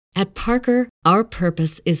At Parker, our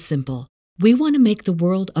purpose is simple. We want to make the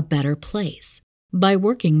world a better place by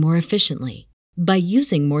working more efficiently, by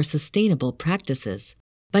using more sustainable practices,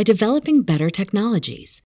 by developing better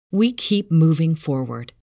technologies. We keep moving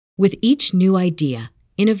forward. With each new idea,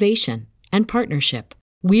 innovation, and partnership,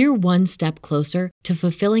 we're one step closer to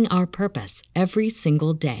fulfilling our purpose every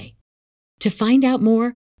single day. To find out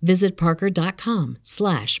more, visit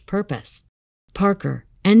parker.com/purpose. Parker,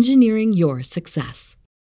 engineering your success.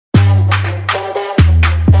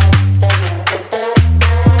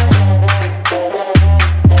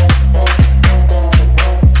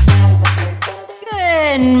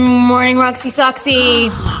 Good morning, Roxy Soxy.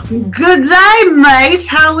 Good day, mate.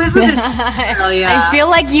 How is it in Australia? I feel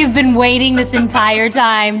like you've been waiting this entire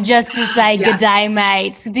time just to say good day,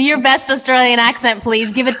 mate. Do your best Australian accent,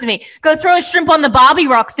 please. Give it to me. Go throw a shrimp on the barbie,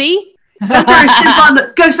 Roxy. Go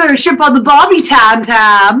throw a shrimp on the barbie, Tam.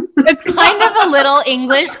 It's kind of a little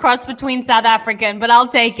English cross between South African, but I'll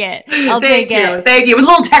take it. Thank you. With a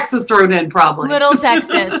little Texas thrown in, probably. Little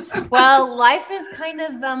Texas. Well, life is kind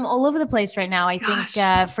of all over the place right now. I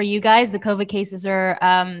think for you guys, the COVID cases are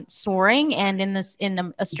soaring, and in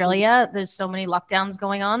Australia, there's so many lockdowns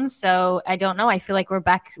going on. So I don't know. I feel like we're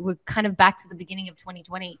kind of back to the beginning of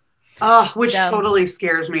 2020. Oh, which totally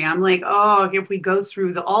scares me. I'm like, if we go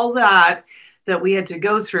through all that we had to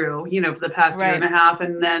go through, for the past year and a half,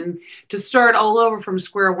 and then to start all over from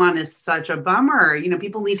square one is such a bummer.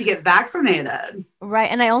 People need to get vaccinated. Right.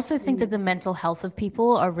 And I also think that the mental health of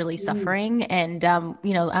people are really suffering. And,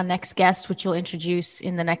 our next guest, which you'll introduce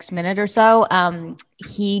in the next minute or so,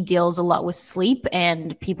 he deals a lot with sleep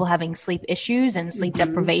and people having sleep issues and sleep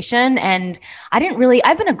deprivation. And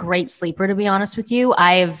I've been a great sleeper, to be honest with you.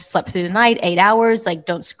 I've slept through the night, 8 hours, like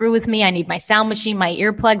don't screw with me. I need my sound machine, my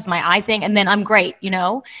earplugs, my eye thing. And then I'm great,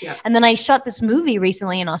 Yes. And then I shot this movie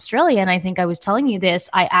recently in Australia. And I think I was telling you this,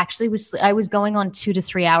 I was going on 2 to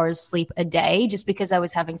 3 hours sleep a day just because I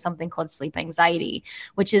was having something called sleep anxiety,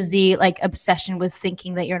 which is the obsession with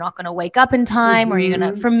thinking that you're not going to wake up in time or you're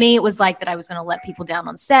going to, for me, it was like that I was going to let people down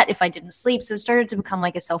on set if I didn't sleep. So it started to become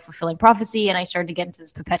like a self-fulfilling prophecy. And I started to get into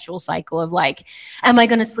this perpetual cycle of am I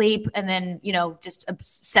going to sleep? And then, just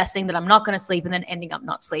obsessing that I'm not going to sleep and then ending up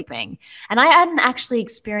not sleeping. And I hadn't actually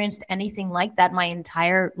experienced anything like that my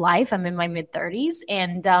entire life. I'm in my mid-30s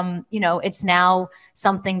and, it's now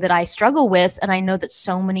something that I struggle with. And I know that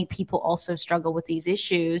so many people also struggle with these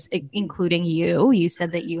issues, including you. You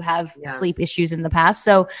said that you have sleep issues in the past.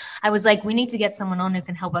 So I was like, we need to get someone on who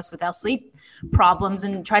can help us with our sleep problems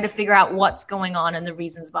and try to figure out what's going on and the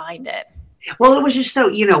reasons behind it. Well, it was just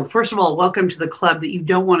so, first of all, welcome to the club that you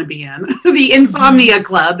don't want to be in, the insomnia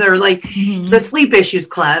club, or the sleep issues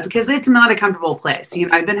club, because it's not a comfortable place.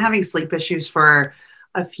 I've been having sleep issues for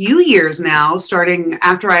a few years now, starting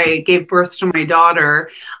after I gave birth to my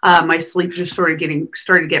daughter. My sleep just started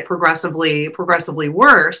to get progressively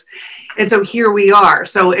worse. And so here we are.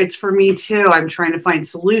 So it's for me too. I'm trying to find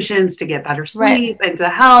solutions to get better sleep and to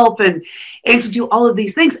help and to do all of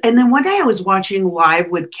these things. And then one day I was watching Live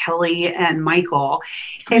with Kelly and Michael,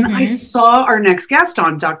 and I saw our next guest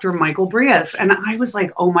on, Dr. Michael Breus. And I was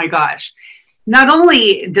like, oh my gosh. Not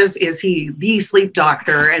only is he the sleep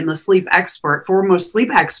doctor and the foremost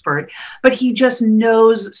sleep expert, but he just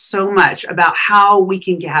knows so much about how we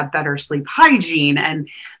can have better sleep hygiene and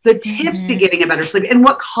the tips to getting a better sleep and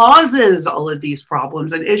what causes all of these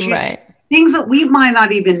problems and issues, things that we might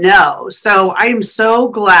not even know. So I am so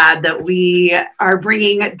glad that we are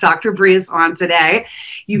bringing Dr. Breus on today.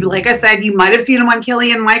 Like I said, you might have seen him on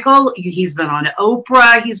Kelly and Michael. He's been on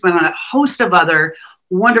Oprah. He's been on a host of other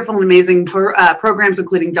wonderful and amazing programs,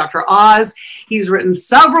 including Dr. Oz. He's written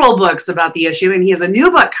several books about the issue, and he has a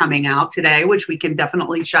new book coming out today, which we can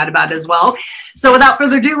definitely chat about as well. So without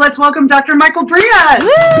further ado, let's welcome Dr. Michael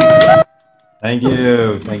Breus. Thank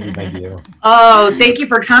you. Oh, thank you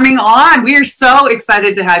for coming on. We are so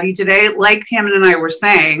excited to have you today. Like Tammin and I were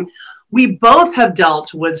saying, we both have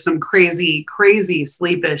dealt with some crazy, crazy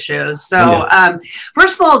sleep issues. So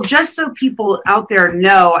first of all, just so people out there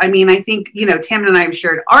know, I think, Tammin and I have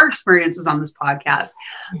shared our experiences on this podcast,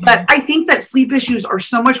 but I think that sleep issues are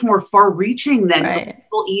so much more far reaching than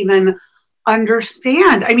people even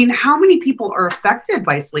understand. How many people are affected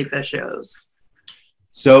by sleep issues?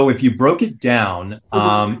 So if you broke it down,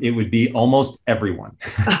 it would be almost everyone.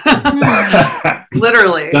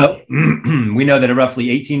 Literally. So we know that roughly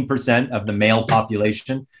 18% of the male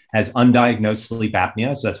population has undiagnosed sleep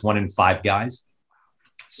apnea. So that's 1 in 5 guys.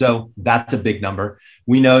 So that's a big number.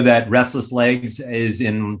 We know that restless legs is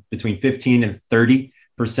in between 15 and 30%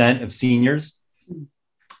 of seniors.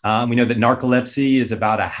 We know that narcolepsy is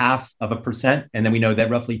about 0.5%. And then we know that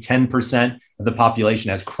roughly 10% of the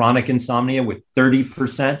population has chronic insomnia, with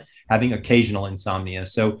 30% having occasional insomnia.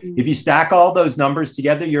 So if you stack all those numbers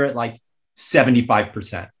together, you're at like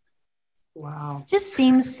 75%. Wow. Just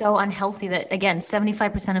seems so unhealthy that, again,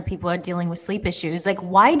 75% of people are dealing with sleep issues. Like,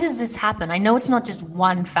 why does this happen? I know it's not just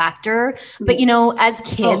one factor, but as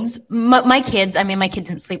kids, my kids, my kid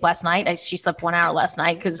didn't sleep last night. She slept 1 hour last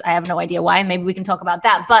night because I have no idea why. Maybe we can talk about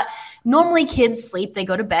that. But normally kids sleep, they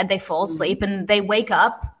go to bed, they fall asleep, and they wake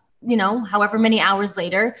up, however many hours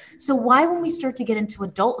later. So why, when we start to get into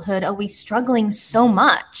adulthood, are we struggling so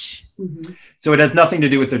much? So it has nothing to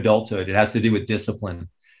do with adulthood. It has to do with discipline.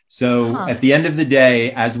 So at the end of the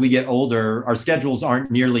day, as we get older, our schedules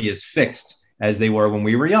aren't nearly as fixed as they were when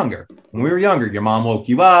we were younger. When we were younger, your mom woke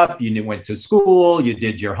you up, you went to school, you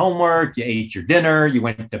did your homework, you ate your dinner, you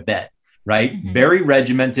went to bed, right? Very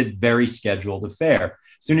regimented, very scheduled affair.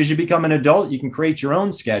 As soon as you become an adult, you can create your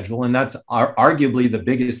own schedule. And that's arguably the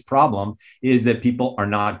biggest problem, is that people are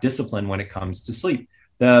not disciplined when it comes to sleep.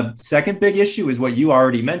 The second big issue is what you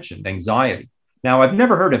already mentioned, anxiety. Now, I've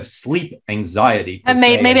never heard of sleep anxiety.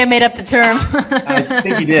 Maybe I made up the term. I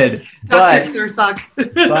think you did. But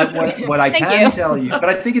what I can tell you, but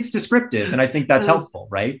I think it's descriptive, and I think that's helpful,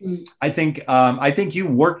 right? I think you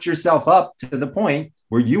worked yourself up to the point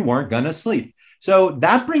where you weren't going to sleep. So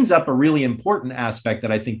that brings up a really important aspect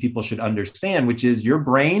that I think people should understand, which is your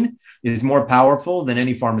brain is more powerful than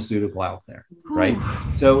any pharmaceutical out there, right?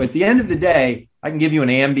 So at the end of the day, I can give you an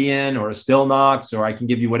Ambien or a Stilnox, or I can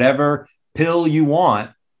give you whatever pill you want.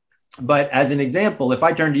 But as an example, if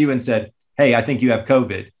I turned to you and said, hey, I think you have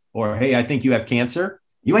COVID, or hey, I think you have cancer,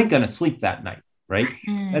 you ain't going to sleep that night, right?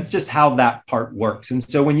 That's just how that part works. And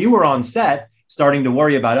so when you were on set, starting to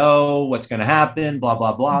worry about, what's going to happen, blah,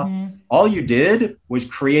 blah, blah, all you did was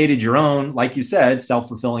created your own, like you said,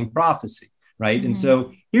 self-fulfilling prophecy, right? And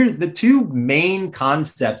so here, the two main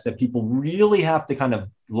concepts that people really have to kind of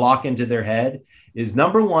lock into their head is,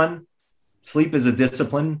 number one, sleep is a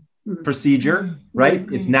discipline procedure, right?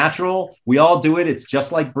 It's natural. We all do it. It's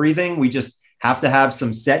just like breathing. We just have to have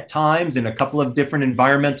some set times and a couple of different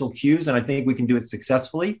environmental cues. And I think we can do it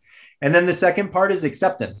successfully. And then the second part is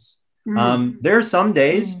acceptance. There are some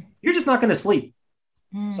days you're just not going to sleep.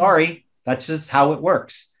 Sorry. That's just how it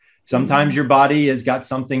works. Sometimes your body has got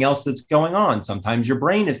something else that's going on. Sometimes your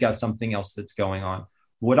brain has got something else that's going on.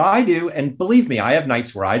 What I do, and believe me, I have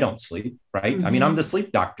nights where I don't sleep, right? I'm the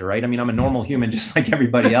sleep doctor, right? I'm a normal human just like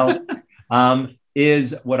everybody else.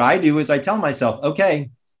 Is what I do is I tell myself,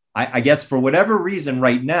 okay, I guess for whatever reason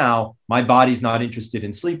right now, my body's not interested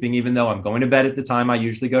in sleeping, even though I'm going to bed at the time I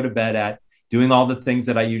usually go to bed at, doing all the things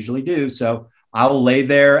that I usually do. So I'll lay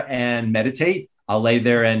there and meditate. I'll lay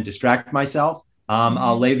there and distract myself.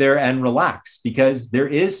 I'll lay there and relax, because there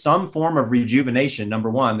is some form of rejuvenation, number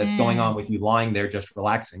one, that's going on with you lying there just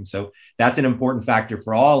relaxing. So that's an important factor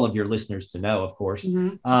for all of your listeners to know, of course.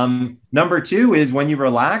 Number two is, when you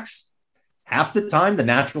relax, half the time the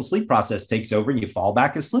natural sleep process takes over and you fall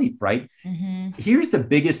back asleep, right? Here's the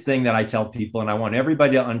biggest thing that I tell people, and I want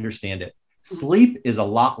everybody to understand it. Sleep is a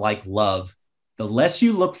lot like love. The less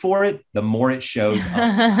you look for it, the more it shows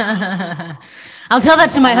up. I'll tell that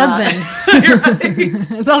to my husband.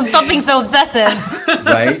 Right. So stop being so obsessive.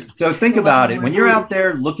 Right? So think about it. When you're out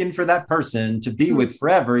there looking for that person to be with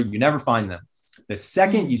forever, you never find them. The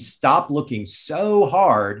second you stop looking so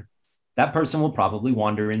hard, that person will probably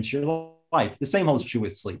wander into your life. The same holds true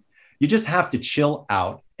with sleep. You just have to chill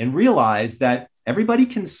out and realize that everybody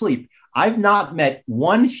can sleep. I've not met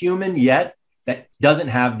one human yet that doesn't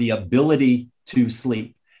have the ability to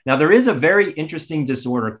sleep. Now, there is a very interesting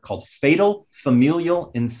disorder called fatal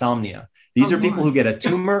familial insomnia. These are people who get a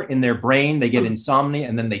tumor in their brain, they get insomnia,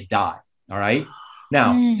 and then they die. All right.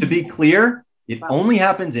 Now, to be clear, it only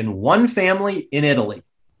happens in one family in Italy.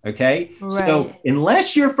 Okay. Right. So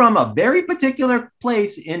unless you're from a very particular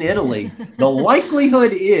place in Italy, the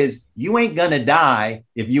likelihood is you ain't going to die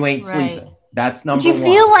if you ain't sleeping. That's number one. You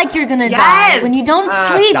feel like you're going to die when you don't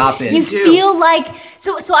sleep. You feel like,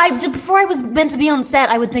 before I was meant to be on set,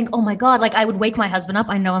 I would think, oh my God, like I would wake my husband up.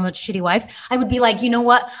 I know I'm a shitty wife. I would be like, you know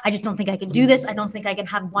what? I just don't think I can do this. I don't think I can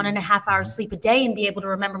have 1.5 hours sleep a day and be able to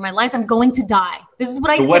remember my lines. I'm going to die. This is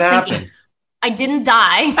what I kept thinking. I didn't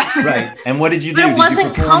die. Right. And what did you do? But it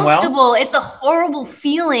wasn't comfortable. Well? It's a horrible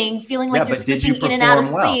feeling like you're slipping in and out of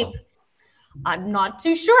sleep. I'm not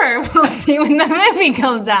too sure. We'll see when the movie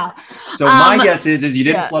comes out. So my guess is you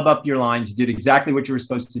didn't flub up your lines. You did exactly what you were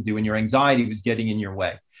supposed to do, and your anxiety was getting in your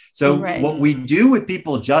way. So what we do with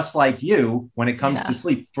people just like you when it comes to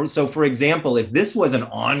sleep. For example, if this was an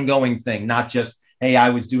ongoing thing, not just hey, I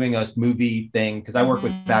was doing a movie thing, because I work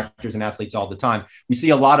with actors and athletes all the time. We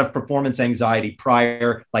see a lot of performance anxiety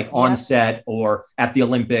prior, like on set or at the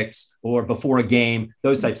Olympics or before a game,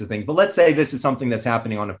 those types of things. But let's say this is something that's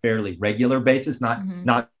happening on a fairly regular basis,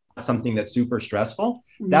 not something that's super stressful.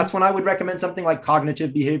 That's when I would recommend something like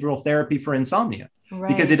cognitive behavioral therapy for insomnia.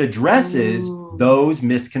 Because it addresses those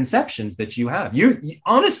misconceptions that you have. You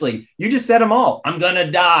honestly, you just said them all. I'm going to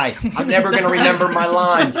die. I'm never going to remember my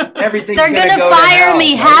lines. Everything's They're going to fire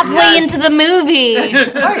me halfway into the movie.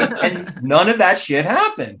 Right. And none of that shit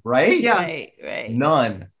happened, right? Yeah. Right.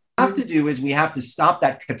 None. What we have to do is we have to stop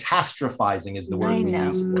that catastrophizing is the word we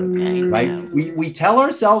use for it, right? We tell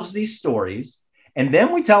ourselves these stories and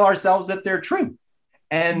then we tell ourselves that they're true.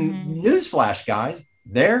 And newsflash, guys,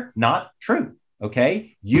 they're not true.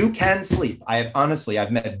 Okay, you can sleep. I've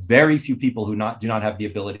met very few people who do not have the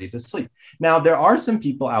ability to sleep. Now, there are some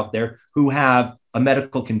people out there who have a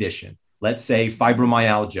medical condition, let's say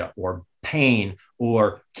fibromyalgia or pain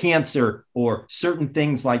or cancer or certain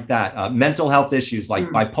things like that, mental health issues like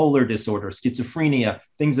bipolar disorder, schizophrenia,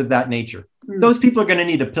 things of that nature. Those people are going to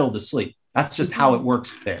need a pill to sleep. That's just how it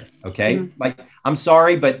works there. Okay, like, I'm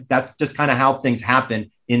sorry, but that's just kind of how things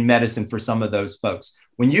happen in medicine for some of those folks.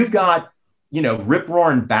 When you've got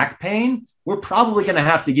rip-roaring back pain, we're probably going to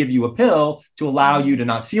have to give you a pill to allow you to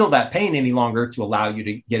not feel that pain any longer, to allow you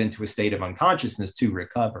to get into a state of unconsciousness to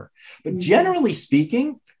recover. But generally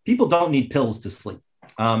speaking, people don't need pills to sleep.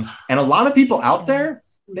 And a lot of people out there,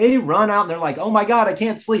 they run out and they're like, oh my God, I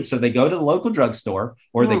can't sleep. So they go to the local drugstore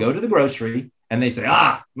or they go to the grocery and they say,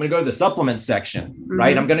 I'm going to go to the supplement section,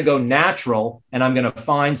 right? I'm going to go natural and I'm going to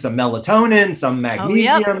find some melatonin, some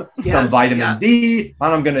magnesium, some vitamin D,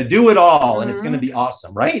 and I'm going to do it all. And it's going to be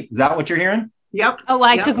awesome, right? Is that what you're hearing? Yep. Oh,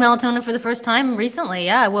 I took melatonin for the first time recently.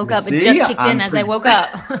 Yeah, I woke up. It just kicked in as I woke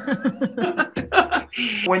up.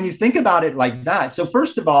 When you think about it like that, so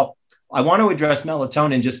first of all, I want to address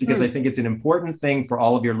melatonin just because I think it's an important thing for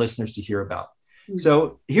all of your listeners to hear about.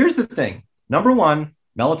 So here's the thing. Number one,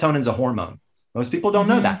 melatonin is a hormone. Most people don't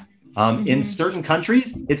know that. In certain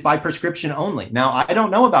countries, it's by prescription only. Now, I don't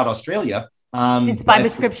know about Australia. It's by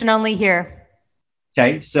prescription only here.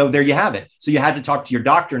 Okay, so there you have it. So you had to talk to your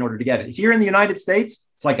doctor in order to get it. Here in the United States,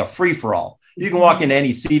 it's like a free-for-all. You can walk into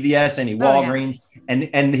any CVS, any Walgreens,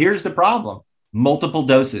 and here's the problem. Multiple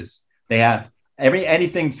doses. They have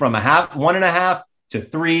anything from 1.5 to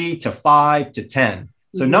 3 to 5 to 10.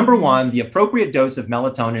 So number one, the appropriate dose of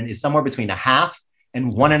melatonin is somewhere between 0.5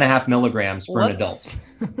 and 1.5 milligrams for an adult.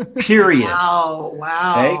 Period.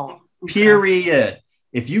 Wow. Okay? Period.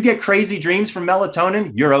 If you get crazy dreams from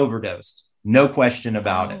melatonin, you're overdosed. No question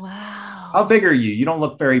about it. Wow. How big are you? You don't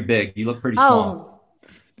look very big. You look pretty small.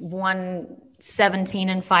 117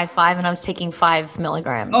 and 5'5", and I was taking 5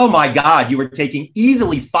 milligrams. Oh my God. You were taking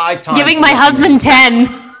easily 5 times. Giving my husband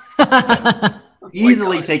 10.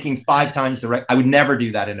 Easily taking 5 times the I would never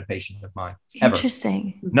do that in a patient of mine. Ever.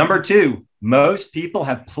 Interesting. Number two, most people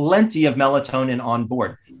have plenty of melatonin on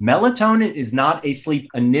board. Melatonin is not a sleep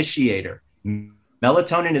initiator.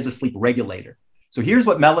 Melatonin is a sleep regulator. So here's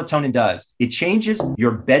what melatonin does. It changes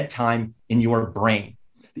your bedtime in your brain.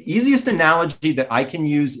 The easiest analogy that I can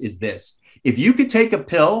use is this. If you could take a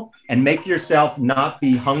pill and make yourself not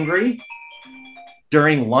be hungry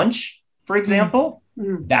during lunch, for example,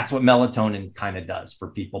 that's what melatonin kind of does for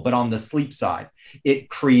people. But on the sleep side, it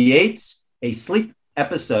creates a sleep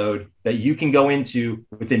episode that you can go into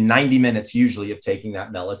within 90 minutes, usually, of taking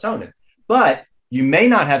that melatonin. But you may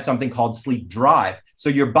not have something called sleep drive. So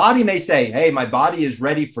your body may say, hey, my body is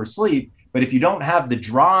ready for sleep. But if you don't have the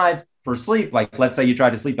drive for sleep, like let's say you try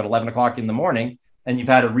to sleep at 11 o'clock in the morning and you've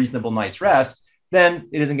had a reasonable night's rest, then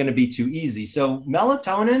it isn't going to be too easy. So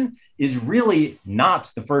melatonin is really not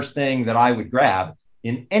the first thing that I would grab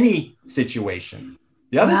in any situation.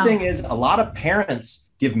 The other thing is a lot of parents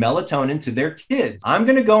give melatonin to their kids. I'm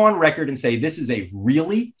going to go on record and say this is a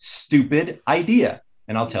really stupid idea.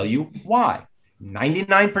 And I'll tell you why.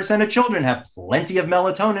 99% of children have plenty of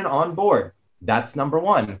melatonin on board. That's number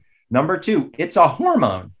one. Number two, it's a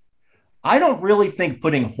hormone. I don't really think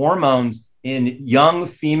putting hormones in young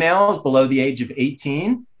females below the age of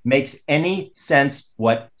 18 makes any sense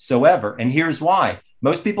whatsoever. And here's why.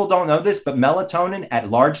 Most people don't know this, but melatonin at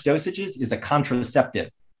large dosages is a contraceptive.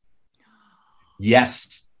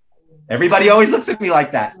 Yes. Everybody always looks at me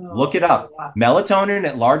like that. Look it up. Melatonin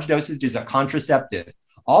at large dosage is a contraceptive.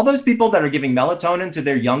 All those people that are giving melatonin to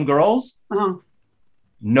their young girls,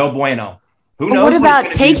 no bueno. Who knows? What about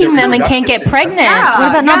taking them and can't get pregnant?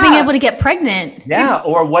 What about not being able to get pregnant? Yeah.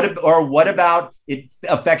 Or what about it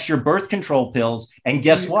affects your birth control pills? And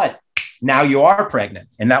guess what? Now you are pregnant.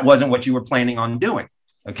 And that wasn't what you were planning on doing.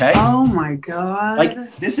 Okay. Oh my God.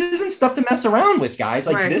 Like, this isn't stuff to mess around with, guys.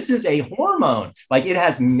 Like, this is a hormone. Like, it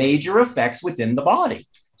has major effects within the body.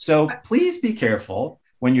 So please be careful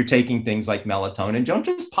when you're taking things like melatonin. Don't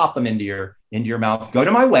just pop them into your mouth. Go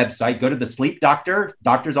to my website, go to the Sleep Doctor,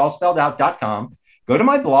 doctorsallspelledout.com, go to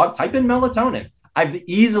my blog, type in melatonin. I've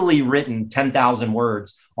easily written 10,000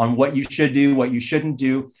 words on what you should do, what you shouldn't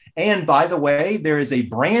do. And by the way, there is a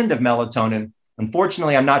brand of melatonin.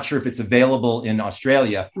 Unfortunately, I'm not sure if it's available in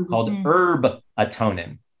Australia, called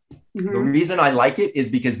Herbatonin. The reason I like it is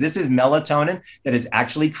because this is melatonin that is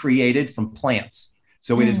actually created from plants.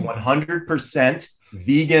 So it is 100%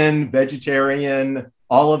 vegan, vegetarian,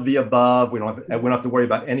 all of the above. We don't have to worry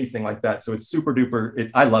about anything like that. So it's super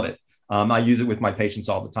duper. I love it. I use it with my patients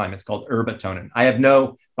all the time. It's called Herbatonin. I have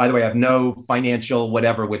no financial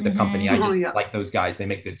whatever with the company. I just like those guys. They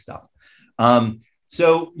make good stuff.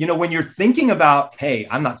 So, when you're thinking about, hey,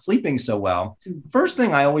 I'm not sleeping so well, first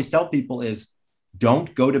thing I always tell people is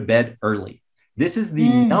don't go to bed early. This is the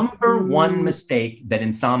number one mistake that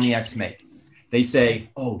insomniacs make. They say,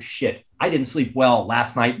 oh shit, I didn't sleep well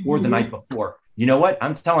last night or the night before. You know what?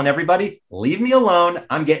 I'm telling everybody, leave me alone.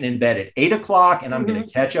 I'm getting in bed at 8 o'clock and I'm going to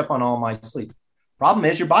catch up on all my sleep. Problem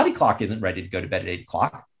is your body clock isn't ready to go to bed at 8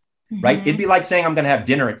 o'clock, right? It'd be like saying I'm going to have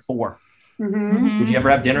dinner at 4. Would you ever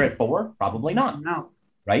have dinner at 4? Probably not. No.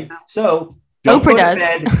 Right? So don't Oprah does.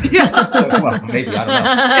 Well, maybe, I don't know.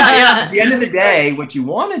 At the end of the day, what you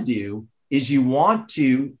want to do is you want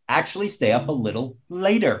to actually stay up a little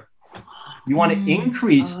later. You want to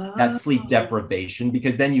increase that sleep deprivation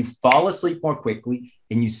because then you fall asleep more quickly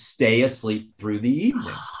and you stay asleep through the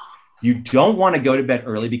evening. You don't want to go to bed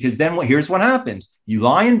early because then here's what happens. You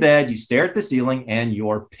lie in bed, you stare at the ceiling and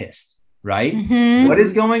you're pissed, right? What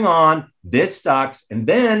is going on? This sucks. And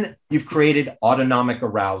then you've created autonomic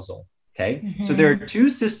arousal. Okay. So there are two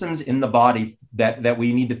systems in the body that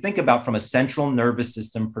we need to think about from a central nervous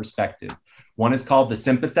system perspective. One is called the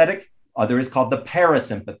sympathetic. Other is called the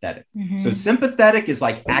parasympathetic. So sympathetic is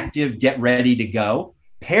like active, get ready to go.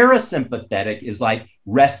 Parasympathetic is like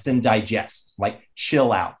rest and digest, like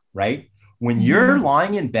chill out, right? When you're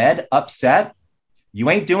lying in bed upset, you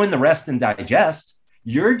ain't doing the rest and digest.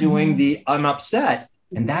 You're doing the I'm upset.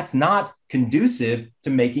 And that's not conducive to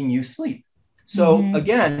making you sleep. So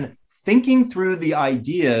again, thinking through the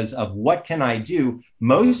ideas of what can I do?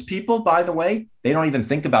 Most people, by the way, they don't even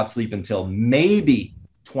think about sleep until maybe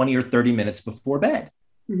 20 or 30 minutes before bed,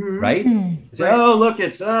 right? Say, oh, look,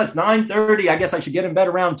 it's 9:30. I guess I should get in bed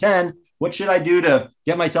around 10. What should I do to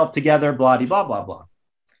get myself together? Blah, blah, blah, blah.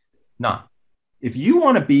 Nah. If you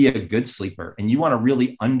want to be a good sleeper and you want to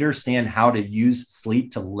really understand how to use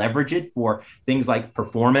sleep to leverage it for things like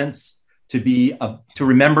performance, to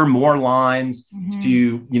remember more lines,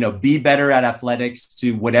 to, be better at athletics,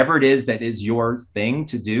 to whatever it is that is your thing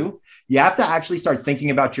to do, you have to actually start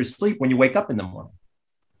thinking about your sleep when you wake up in the morning.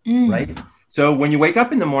 Right? So when you wake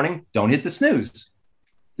up in the morning, don't hit the snooze.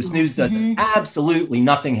 The snooze does absolutely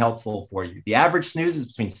nothing helpful for you. The average snooze is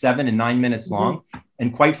between 7 and 9 minutes long.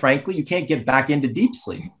 And quite frankly, you can't get back into deep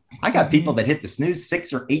sleep. I got people that hit the snooze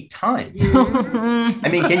 6 or 8 times. I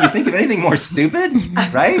mean, can you think of anything more stupid?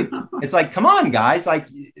 Right? It's like, come on, guys. Like,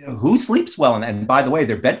 who sleeps well? And by the way,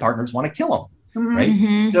 their bed partners want to kill them.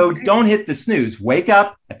 Right? So don't hit the snooze. Wake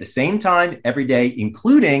up at the same time every day,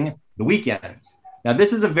 including the weekends. Now,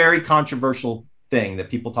 this is a very controversial thing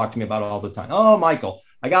that people talk to me about all the time. Oh, Michael,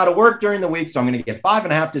 I got to work during the week, so I'm going to get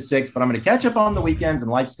 5.5 to 6, but I'm going to catch up on the weekends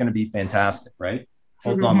and life's going to be fantastic, right?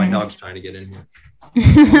 Hold on, my dog's trying to get in here.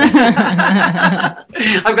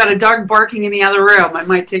 I've got a dog barking in the other room. I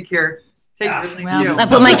might take your well, I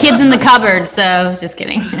put my kids in the cupboard, so just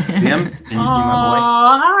kidding. Tim, can you see my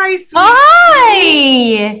boy? Hi, sweetie.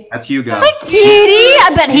 Hi. That's Hugo. Hi, cutie.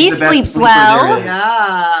 I bet he sleeps well.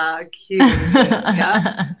 Yeah, cute.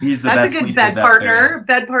 Yeah. He's the That's best a good bed partner.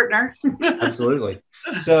 Bed partner. Absolutely.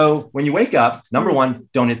 So when you wake up, number one,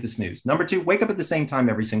 don't hit the snooze. Number two, wake up at the same time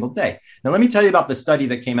every single day. Now, let me tell you about the study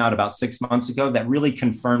that came out about 6 months ago that really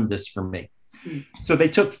confirmed this for me. So they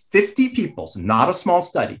took 50 people, so not a small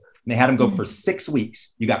study. And they had them go for 6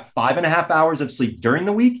 weeks. You got 5.5 hours of sleep during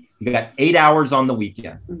the week. You got 8 hours on the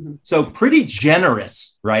weekend. So pretty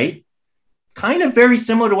generous, right? Kind of very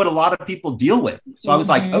similar to what a lot of people deal with. So I was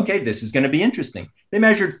like, okay, this is going to be interesting. They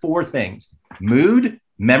measured 4 things: mood,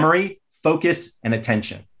 memory, focus, and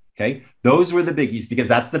attention. Okay. Those were the biggies because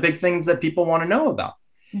that's the big things that people want to know about.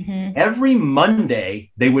 Every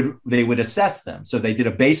Monday, they would assess them. So they did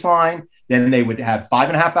a baseline, then they would have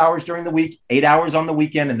 5.5 hours during the week, 8 hours on the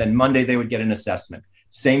weekend, and then Monday they would get an assessment.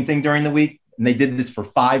 Same thing during the week. And they did this for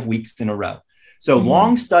 5 weeks in a row. So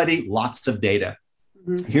long study, lots of data.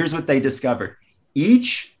 Here's what they discovered.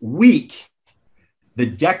 each week, the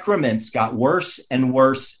decrements got worse and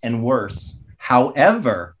worse and worse.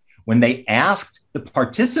 However, when they asked the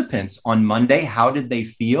participants on Monday, how did they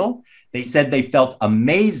feel? They said they felt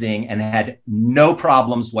amazing and had no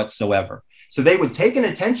problems whatsoever. So they would take an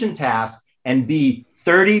attention task and be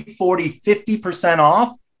 30, 40, 50%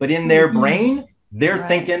 off, but in their brain, they're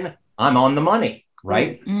thinking, I'm on the money,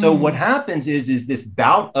 right? So what happens is this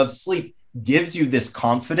bout of sleep gives you this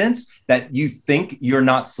confidence that you think you're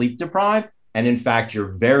not sleep deprived. And in fact, you're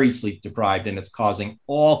very sleep deprived and it's causing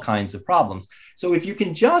all kinds of problems. So if you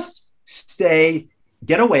can just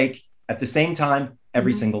get awake at the same time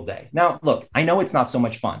every single day. Now, look, I know it's not so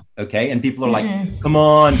much fun, okay? And people are like, come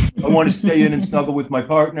on, I want to stay in and snuggle with my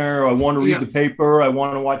partner. I want to read the paper. I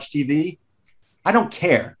want to watch TV. I don't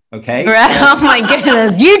care, okay? Oh my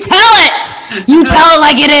goodness. You tell it. You tell it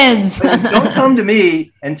like it is. Don't come to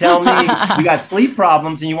me and tell me you got sleep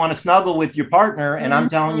problems and you want to snuggle with your partner. And I'm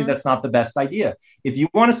telling you that's not the best idea. If you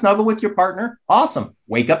want to snuggle with your partner, awesome.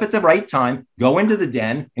 Wake up at the right time, go into the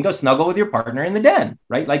den and go snuggle with your partner in the den,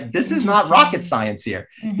 right? Like this is not rocket science here.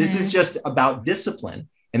 This is just about discipline.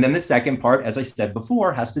 And then the second part, as I said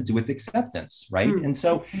before, has to do with acceptance, right? And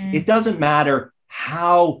so it doesn't matter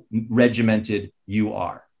how regimented you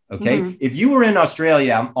are, okay? If you were in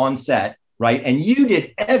Australia on set, right, and you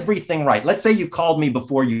did everything right. Let's say you called me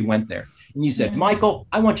before you went there and you said, Michael,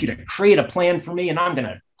 I want you to create a plan for me and I'm going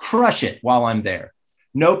to crush it while I'm there.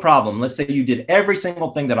 No problem. Let's say you did every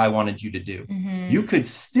single thing that I wanted you to do. You could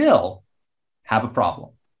still have a problem,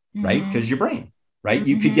 right? Because your brain, right?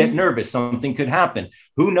 You could get nervous. Something could happen.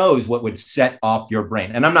 Who knows what would set off your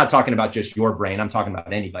brain? And I'm not talking about just your brain. I'm talking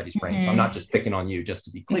about anybody's brain. So I'm not just picking on you, just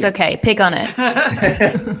to be clear. It's okay. Pick on it.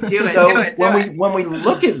 When we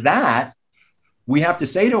look at that, we have to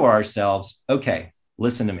say to ourselves, okay,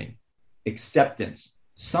 listen to me. Acceptance.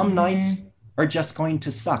 Some nights are just going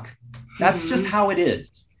to suck. That's just how it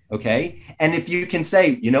is. Okay. And if you can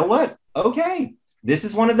say, you know what? Okay, this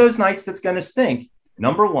is one of those nights that's going to stink.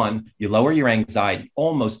 Number one, you lower your anxiety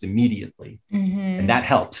almost immediately. And that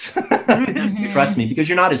helps. Trust me, because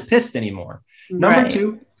you're not as pissed anymore. Number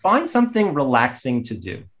two, find something relaxing to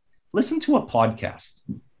do. Listen to a podcast.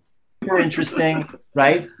 More interesting,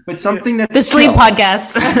 right? But something that the sleep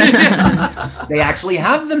podcast. They actually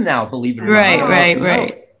have them now, believe it or not.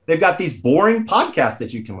 Right. They've got these boring podcasts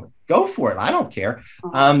that you can go for it. I don't care.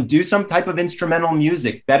 Do some type of instrumental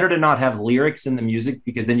music. Better to not have lyrics in the music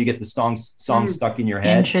because then you get the song stuck in your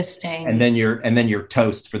head. Interesting. And then you're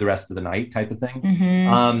toast for the rest of the night type of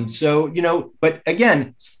thing. So, but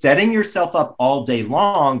again, setting yourself up all day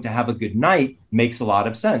long to have a good night makes a lot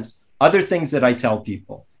of sense. Other things that I tell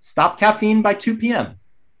people, stop caffeine by 2 p.m.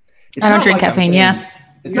 I don't drink caffeine.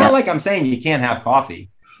 It's not like I'm saying you can't have coffee,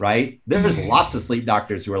 right? There's lots of sleep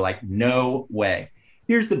doctors who are like, no way.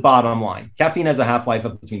 Here's the bottom line. Caffeine has a half-life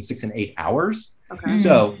of between 6 and 8 hours. Okay.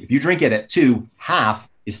 So if you drink it at 2, half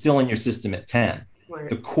is still in your system at 10. Right.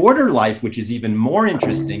 The quarter life, which is even more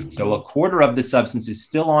interesting. So a quarter of the substance is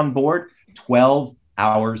still on board 12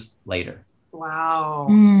 hours later. Wow.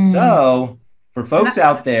 So for folks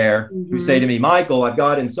out there who say to me, Michael, I've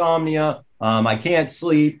got insomnia. I can't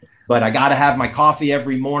sleep, but I got to have my coffee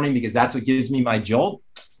every morning because that's what gives me my jolt.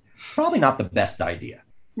 It's probably not the best idea,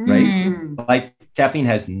 right? Like caffeine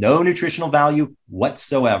has no nutritional value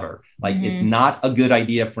whatsoever. Like it's not a good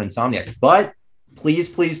idea for insomniacs, but please,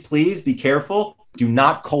 please, please be careful. Do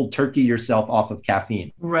not cold turkey yourself off of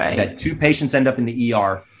caffeine. Right. I had 2 patients end up in the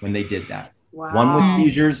ER when they did that. Wow. One with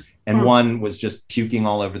seizures and one was just puking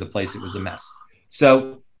all over the place. It was a mess.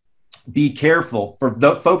 So be careful for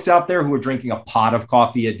the folks out there who are drinking a pot of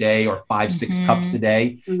coffee a day or 5-6 cups a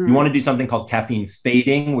day. You want to do something called caffeine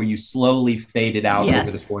fading, where you slowly fade it out over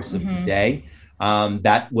the course of the day.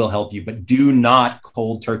 That will help you, but do not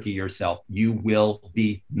cold turkey yourself. You will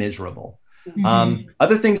be miserable.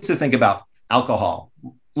 Other things to think about: alcohol.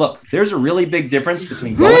 Look, there's a really big difference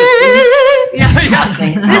between going to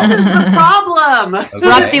sleep. This is the problem. Okay.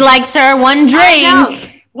 Roxy likes her one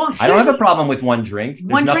drink. Well, I don't have a problem with one drink.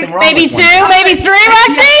 There's nothing wrong maybe with 2, maybe 3,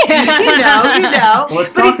 Roxy. you know. Well,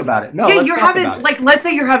 let's talk about it. No, let's talk about it. Like, let's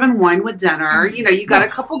say you're having wine with dinner. You got a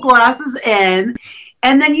couple glasses in,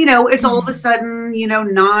 and then it's all of a sudden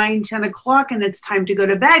 9, 10 o'clock, and it's time to go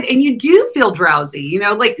to bed, and you do feel drowsy.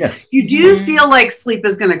 You do feel like sleep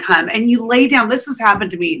is going to come, and you lay down. This has happened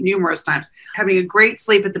to me numerous times. Having a great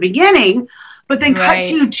sleep at the beginning, but then cut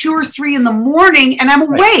to 2 or 3 in the morning, and I'm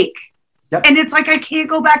awake. Yep. And it's like I can't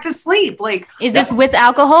go back to sleep. Like, is this with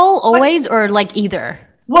alcohol always, or like either?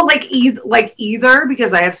 Well, like either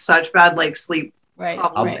because I have such bad sleep Right.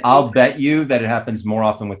 I'll bet you that it happens more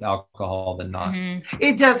often with alcohol than not. Mm-hmm.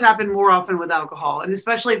 It does happen more often with alcohol, and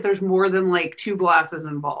especially if there's more than like 2 glasses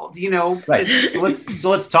involved, you know. Right. So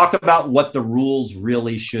let's talk about what the rules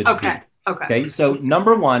really should be. Okay. So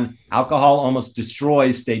number 1, alcohol almost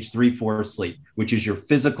destroys stage 3-4 sleep, which is your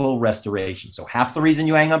physical restoration. So half the reason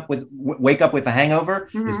you wake up with a hangover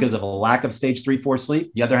is because of a lack of stage 3-4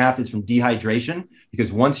 sleep. The other half is from dehydration,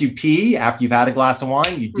 because once you pee after you've had a glass of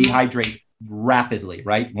wine, you dehydrate rapidly,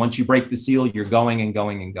 right? Once you break the seal, you're going and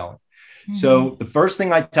going and going. So the first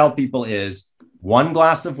thing I tell people is 1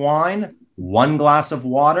 glass of wine, 1 glass of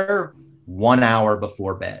water, 1 hour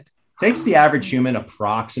before bed. Takes the average human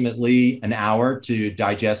approximately an hour to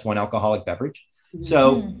digest 1 alcoholic beverage.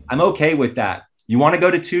 So I'm okay with that. You want to go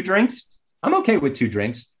to 2 drinks? I'm okay with 2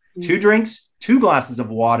 drinks. 2 drinks, 2 glasses of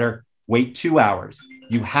water, wait 2 hours.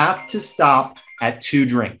 You have to stop at 2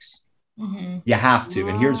 drinks. You have to.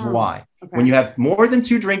 And here's why. When you have more than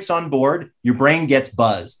 2 drinks on board, your brain gets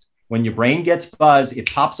buzzed. When your brain gets buzzed,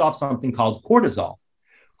 it pops off something called cortisol.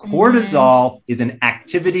 Cortisol is an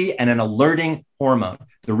activity and an alerting hormone.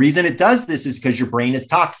 The reason it does this is because your brain is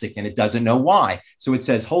toxic and it doesn't know why. So it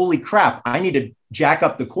says, holy crap, I need to jack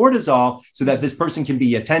up the cortisol so that this person can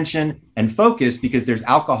be attention and focus because there's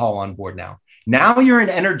alcohol on board now. Now you're an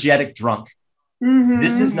energetic drunk.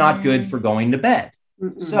 This is not good for going to bed.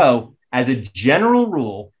 So as a general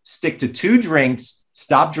rule, stick to 2 drinks,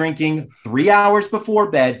 stop drinking 3 hours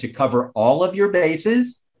before bed to cover all of your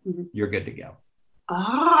bases. You're good to go.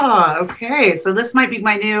 Okay. So this might be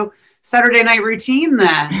my new Saturday night routine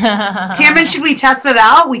then. Tammin, should we test it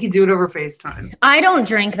out? We could do it over FaceTime. I don't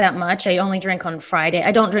drink that much. I only drink on Friday.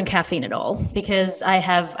 I don't drink caffeine at all because I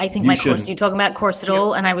think my course, you're talking about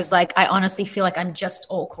Corsetal. And I was like, I honestly feel like I'm just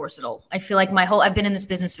all Corsetal. I feel like I've been in this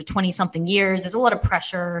business for 20 something years. There's a lot of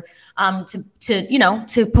pressure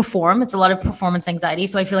to perform. It's a lot of performance anxiety.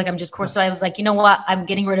 So I feel like I'm just Corsetal. So I was like, you know what? I'm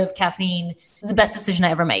getting rid of caffeine. This is the best decision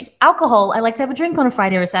I ever made. Alcohol, I like to have a drink on a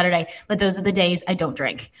Friday or a Saturday, but those are the days I don't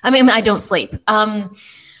drink. I mean, I don't sleep.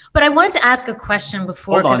 But I wanted to ask a question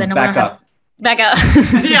before. Hold on, back up. Back up.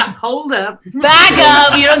 Yeah, hold up. Back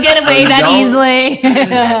up. You don't get away that easily.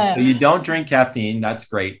 So you don't drink caffeine. That's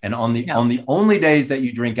great. And on the only days that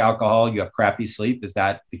you drink alcohol, you have crappy sleep. Is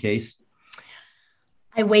that the case?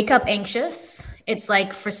 I wake up anxious. It's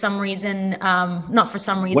like for some reason, not for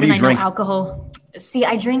some reason, What do you drink? know alcohol. See,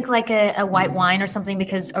 I drink like a white wine or something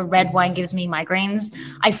because a red wine gives me migraines.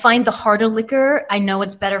 I find the harder liquor, I know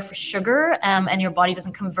it's better for sugar, and your body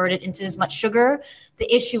doesn't convert it into as much sugar.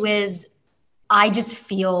 The issue is I just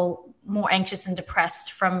feel more anxious and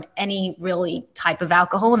depressed from any really type of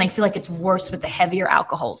alcohol. And I feel like it's worse with the heavier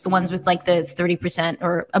alcohols, the ones with like the 30%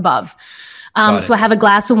 or above. So I have a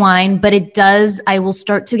glass of wine, but I will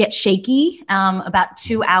start to get shaky about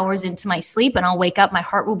 2 hours into my sleep, and I'll wake up, my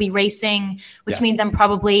heart will be racing, which means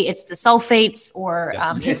it's the sulfates or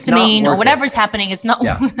histamine or whatever's happening. It's not.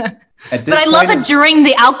 But I love it during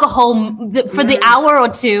the alcohol for the hour or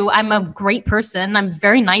 2. I'm a great person. I'm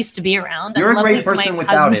very nice to be around. You're a great person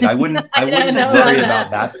without it. I wouldn't worry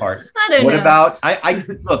about that part. What about,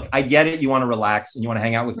 look, I get it. You want to relax and you want to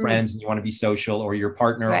hang out with friends and you want to be social or your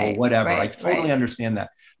partner or whatever. I totally understand that.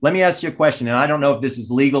 Let me ask you a question. And I don't know if this is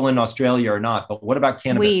legal in Australia or not, but what about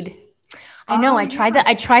cannabis? Weed. I know. I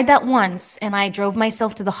tried that once and I drove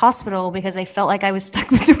myself to the hospital because I felt like I was stuck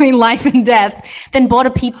between life and death, then bought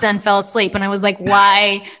a pizza and fell asleep. And I was like,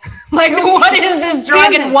 why? Like, what is this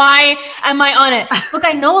drug and why am I on it? Look,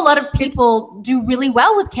 I know a lot of people do really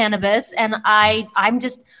well with cannabis, and I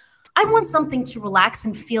want something to relax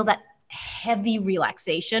and feel that heavy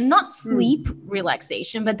relaxation, not sleep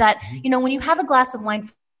relaxation, but that, when you have a glass of wine,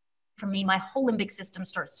 for me, my whole limbic system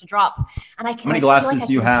starts to drop, and I can. How many glasses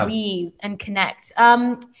do you have? Breathe and connect.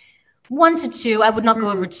 1 to 2. I would not go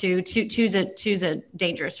over 2. Two's a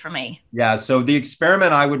dangerous for me. Yeah. So the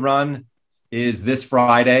experiment I would run is this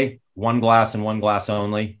Friday: 1 glass and 1 glass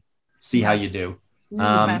only. See how you do,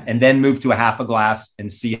 and then move to a half a glass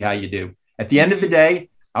and see how you do. At the end of the day,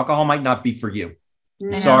 alcohol might not be for you.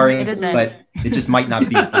 Sorry, but it just might not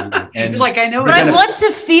be for you. And I know, but I want to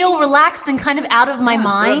feel relaxed and kind of out of my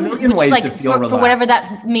mind, for whatever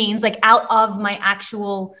that means, like out of my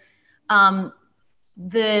actual,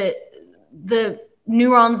 the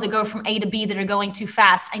neurons that go from A to B that are going too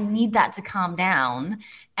fast. I need that to calm down,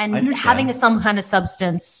 and having some kind of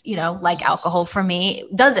substance, like alcohol for me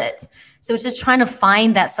does it. So it's just trying to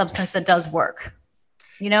find that substance that does work,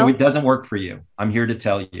 So it doesn't work for you. I'm here to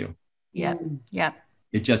tell you. Yeah. Yeah.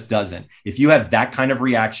 It just doesn't. If you have that kind of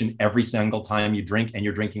reaction every single time you drink and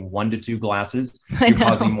you're drinking 1 to 2 glasses, you're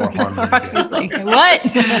causing more harm than Like,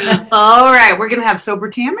 what? All right. We're going to have sober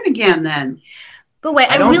Tammin again then. But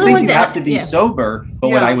wait, I don't think you have to be sober, but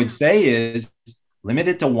what I would say is limit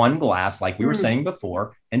it to 1 glass, like we were saying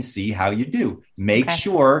before, and see how you do. Make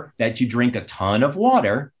sure that you drink a ton of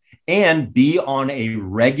water and be on a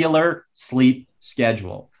regular sleep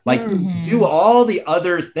schedule. Like do all the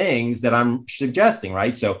other things that I'm suggesting,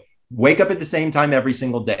 right? So wake up at the same time every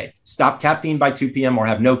single day. Stop caffeine by 2 p.m. or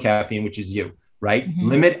have no caffeine, which is you, right?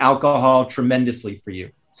 Limit alcohol tremendously for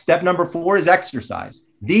you. Step number 4 is exercise.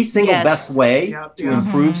 The single best way to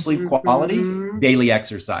improve sleep quality, daily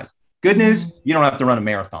exercise. Good news, you don't have to run a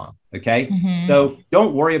marathon, okay? So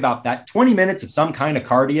don't worry about that. 20 minutes of some kind of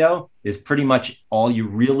cardio is pretty much all you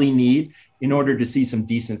really need in order to see some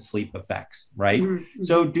decent sleep effects, right?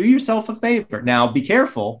 So do yourself a favor. Now, be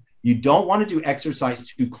careful. You don't want to do exercise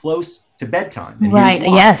too close to bedtime. Right.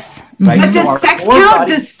 Yes. Right? But does sex count?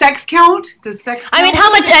 Does sex count? I mean,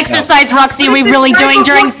 how much exercise, Roxy, are we really doing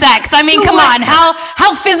during sex? I mean, come on.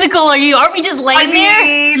 How physical are you? Aren't we just laying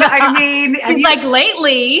there? I mean, she's like,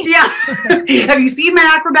 lately. Yeah. Have you seen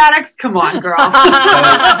my acrobatics? Come on, girl.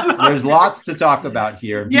 There's lots to talk about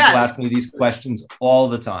here. People ask me these questions all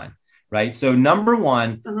the time. Right. So number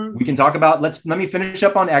 1, we can talk about, let me finish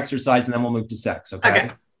up on exercise and then we'll move to sex.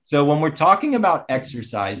 Okay. So when we're talking about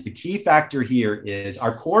exercise, the key factor here is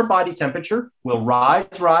our core body temperature will rise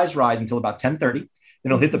until about 10:30. Then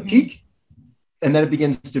it'll hit the peak and then it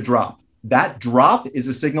begins to drop. That drop is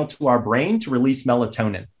a signal to our brain to release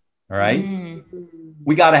melatonin. All right.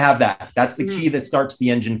 We got to have that. That's the key that starts the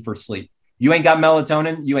engine for sleep. You ain't got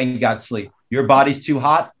melatonin, you ain't got sleep. Your body's too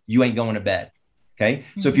hot, you ain't going to bed. Okay.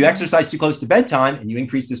 So if you exercise too close to bedtime and you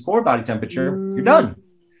increase this core body temperature, you're done.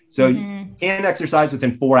 So you can exercise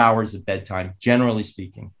within 4 hours of bedtime, generally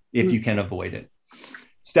speaking, if you can avoid it.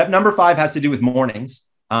 Step number 5 has to do with mornings.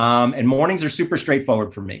 And mornings are super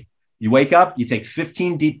straightforward for me. You wake up, you take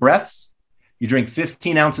 15 deep breaths, you drink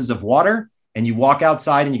 15 ounces of water, and you walk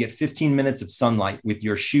outside and you get 15 minutes of sunlight with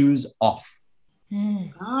your shoes off.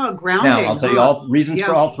 Oh, grounding. Now, I'll tell you all reasons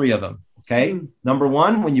for all 3 of them. Okay. Number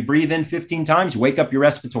 1, when you breathe in 15 times, you wake up your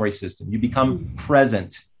respiratory system. You become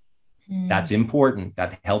present. That's important.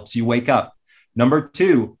 That helps you wake up. Number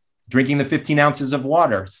 2, drinking the 15 ounces of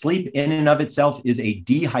water. Sleep in and of itself is a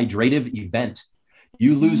dehydrative event.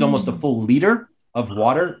 You lose almost a full liter of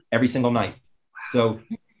water every single night. So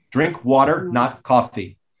drink water, not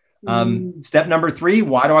coffee. Step number 3,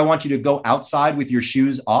 why do I want you to go outside with your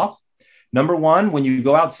shoes off? Number 1, when you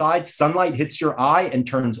go outside, sunlight hits your eye and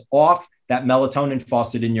turns off that melatonin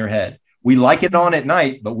faucet in your head. We like it on at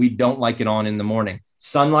night, but we don't like it on in the morning.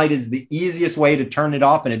 Sunlight is the easiest way to turn it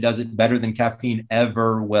off, and it does it better than caffeine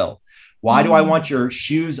ever will. Why do I want your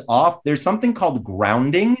shoes off? There's something called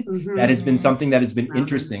grounding that has been something that has been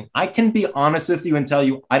interesting. I can be honest with you and tell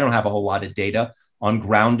you, I don't have a whole lot of data on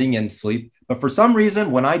grounding and sleep, but for some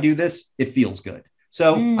reason, when I do this, it feels good.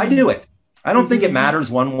 So I do it. I don't think it matters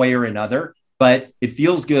one way or another, but it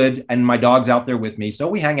feels good. And my dog's out there with me. So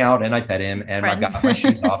we hang out and I pet him and I got my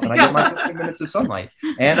shoes off and I get my 15 minutes of sunlight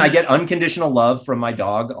and I get unconditional love from my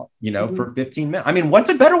dog, for 15 minutes. I mean,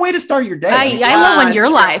 what's a better way to start your day? I love on your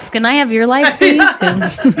life. Can I have your life,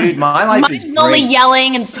 please? Dude, my life is great. Only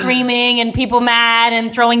yelling and screaming and people mad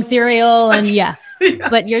and throwing cereal and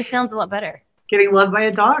but yours sounds a lot better. Getting loved by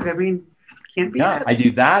a dog. I mean, can't be. I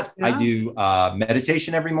do that. I do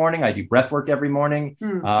meditation every morning. I do breath work every morning.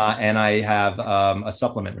 And I have a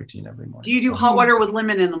supplement routine every morning. Do you do hot water with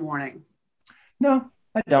lemon in the morning? No,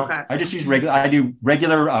 I don't. Okay. I just use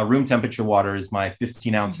regular room temperature water is my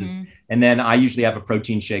 15 ounces. And then I usually have a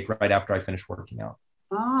protein shake right after I finish working out.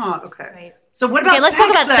 Oh, okay. Right. So what about let's talk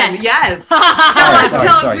about sex. Yes. Tell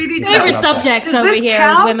us. Favorite subjects over here,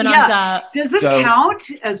 women on top. Does this count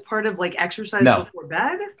as part of like exercise before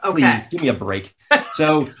bed? Okay. Please give me a break.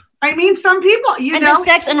 So I mean, some people,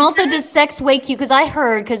 does sex wake you? Because I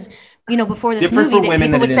heard, before this movie that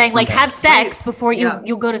people were saying like have sex before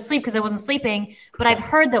you go to sleep because I wasn't sleeping. But I've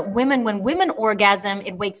heard that when women orgasm,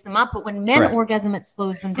 it wakes them up. But when men orgasm, it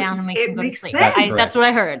slows them down and makes them go to sleep. That's what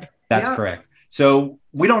I heard. That's correct. So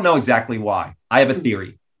we don't know exactly why. I have a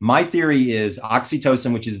theory. My theory is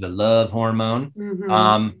oxytocin, which is the love hormone.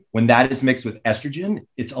 When that is mixed with estrogen,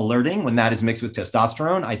 it's alerting. When that is mixed with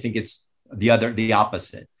testosterone, I think it's the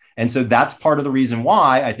opposite. And so that's part of the reason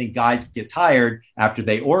why I think guys get tired after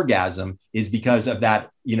they orgasm is because of that,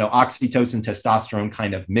 oxytocin, testosterone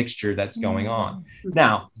kind of mixture that's going on.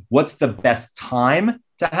 Now, what's the best time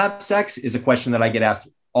to have sex is a question that I get asked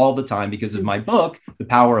all the time because of my book, The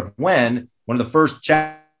Power of When. One of the first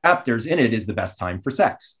chapters in it is the best time for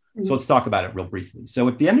sex. So let's talk about it real briefly. So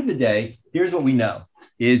at the end of the day, here's what we know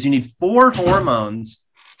is you need 4 hormones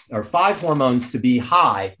or 5 hormones to be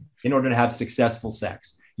high in order to have successful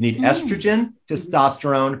sex. You need estrogen,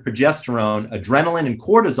 testosterone, progesterone, adrenaline, and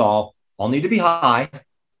cortisol all need to be high.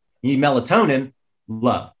 You need melatonin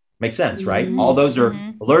low. Makes sense, right? All those are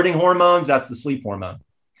alerting hormones. That's the sleep hormone.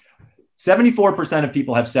 74% of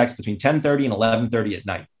people have sex between 10:30 and 11:30 at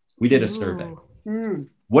night. We did a survey.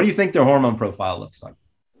 What do you think their hormone profile looks like?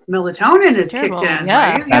 Melatonin is kicked in.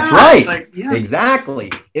 Yeah. Right? That's right.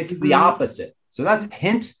 Exactly. It's the opposite. So that's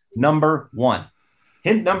hint number one.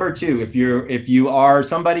 Hint number two, if you are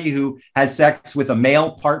somebody who has sex with a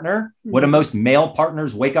male partner, what do most male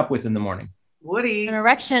partners wake up with in the morning? Woody. An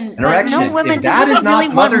erection. But no women really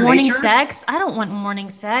want morning sex. I don't want morning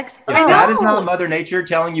sex. If that is not Mother Nature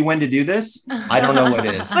telling you when to do this, I don't know what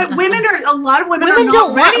is. But a lot of women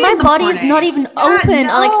don't want, my body is not even open.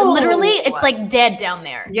 No. Like literally, it's like dead down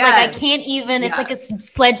there. It's like I can't even, it's like a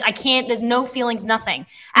sledge. I can't, there's no feelings, nothing.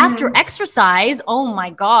 After exercise, oh my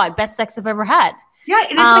God, best sex I've ever had. Yeah,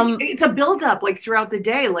 and it's a buildup like throughout the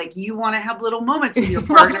day. Like you want to have little moments with your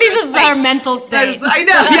partner. This is our mental state. I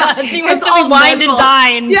know. Yeah, she wants to be wined and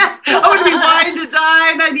dined. Yes, I want to be wined and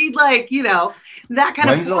dined. I need that kind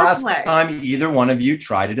of. When's the last time either one of you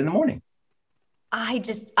tried it in the morning? I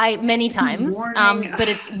many times, but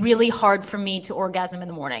it's really hard for me to orgasm in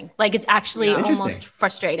the morning. Like it's actually almost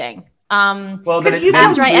frustrating. Well, then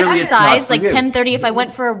after I exercise, like 10:30, if I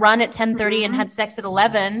went for a run at 10:30 and had sex at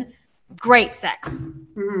 11. Great sex.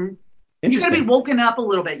 You gotta be woken up a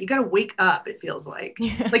little bit. You gotta wake up. It feels like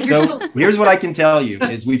you're so here's what I can tell you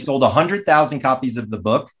is we've sold 100,000 copies of the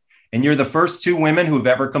book, and you're the first two women who have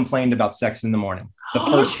ever complained about sex in the morning. The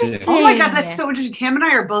first two. Oh my God, that's so interesting. Tam and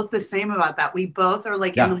I are both the same about that. We both are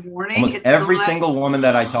like in the morning. Almost every single woman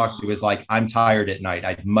that I talk to is like, I'm tired at night.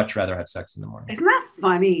 I'd much rather have sex in the morning. Isn't that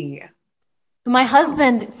funny? My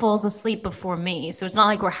husband falls asleep before me, so it's not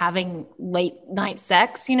like we're having late night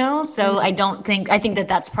sex, So I think that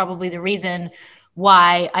that's probably the reason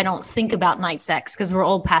why I don't think about night sex, because we're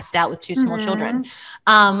all passed out with two small children.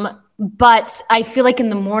 But I feel like in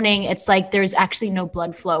the morning, it's like there's actually no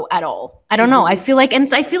blood flow at all. I don't know. I feel like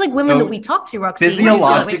women that we talk to, Roxy,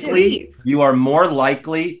 physiologically, you are more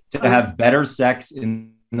likely to have better sex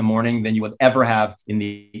in the morning than you would ever have in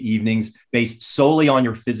the evenings, based solely on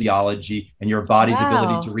your physiology and your body's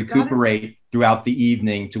ability to recuperate throughout the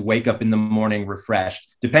evening to wake up in the morning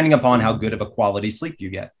refreshed, depending upon how good of a quality sleep you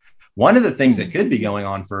get. One of the things that could be going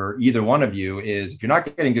on for either one of you is if you're not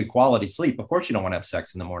getting good quality sleep, of course you don't want to have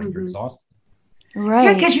sex in the morning. You're exhausted. Right.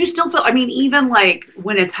 Yeah, because you still feel, even like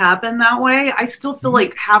when it's happened that way, I still feel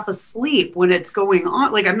like half asleep when it's going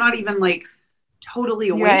on. Like I'm not even like totally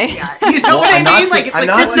awake yet. You know what I mean? Like it's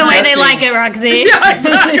just the way they like it, Roxy.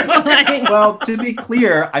 Well, to be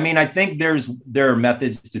clear, I think there are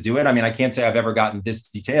methods to do it. I can't say I've ever gotten this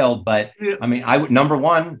detailed, but I would, number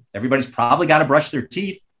one, everybody's probably got to brush their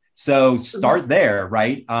teeth. So start there,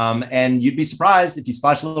 right? And you'd be surprised if you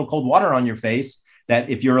splash a little cold water on your face, that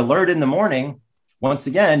if you're alert in the morning, once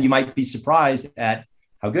again, you might be surprised at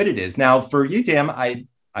how good it is. Now, for you, Tam,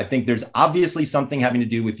 I think there's obviously something having to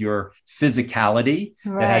do with your physicality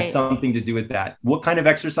that has something to do with that. What kind of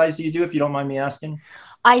exercise do you do, if you don't mind me asking?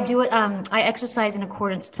 I do it. I exercise in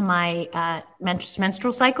accordance to my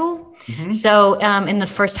menstrual cycle. So in the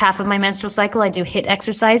first half of my menstrual cycle, I do HIIT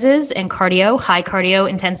exercises and cardio, high cardio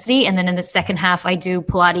intensity. And then in the second half, I do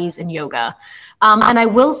Pilates and yoga. And I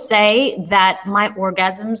will say that my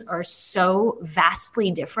orgasms are so vastly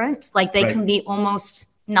different. Like they can be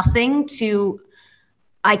almost nothing to,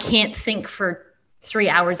 I can't think for 3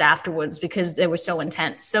 hours afterwards because they were so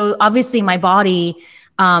intense. So obviously my body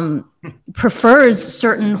prefers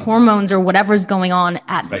certain hormones or whatever's going on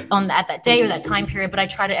at that day or that time period, but I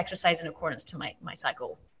try to exercise in accordance to my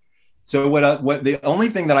cycle. So what the only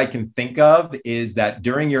thing that I can think of is that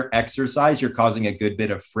during your exercise, you're causing a good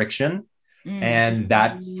bit of friction, and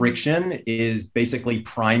that friction is basically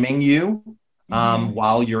priming you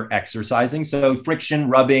while you're exercising. So friction,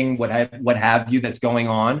 rubbing, what have you that's going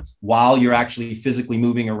on while you're actually physically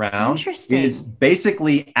moving around is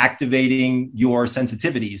basically activating your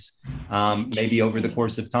sensitivities, maybe over the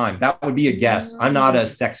course of time. That would be a guess. I'm not a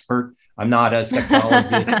sexpert. I'm not a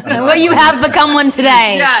sexologist. Well, you have become one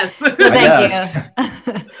today. Yes. So thank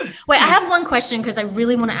you. Wait, I have one question because I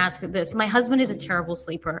really want to ask this. My husband is a terrible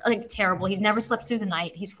sleeper, like terrible. He's never slept through the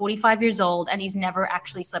night. He's 45 years old and he's never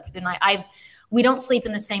actually slept through the night. We don't sleep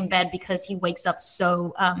in the same bed because he wakes up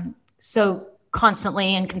so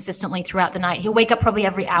constantly and consistently throughout the night. He'll wake up probably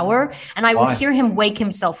every hour and I will hear him wake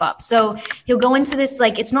himself up. So he'll go into this,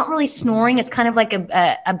 like, it's not really snoring. It's kind of like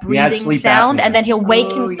a breathing sound. Apnea. And then he'll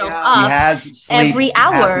wake himself up every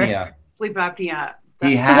hour. Sleep apnea. So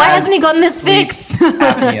why hasn't he gotten this fixed?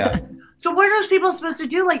 Apnea. So what are those people supposed to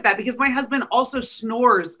do like that? Because my husband also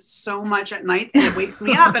snores so much at night and it wakes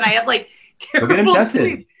me up, and I have like terrible Go get him tested.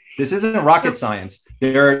 sleep. This isn't rocket science.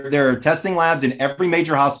 There are testing labs in every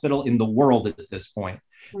major hospital in the world at this point.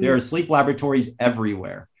 There are sleep laboratories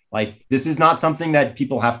everywhere. Like, this is not something that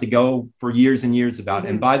people have to go for years and years about.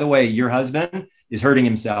 And by the way, your husband is hurting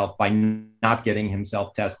himself by not getting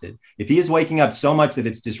himself tested. If he is waking up so much that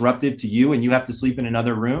it's disruptive to you and you have to sleep in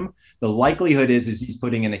another room, the likelihood is he's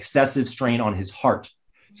putting an excessive strain on his heart.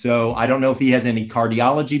 So I don't know if he has any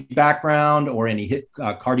cardiology background or any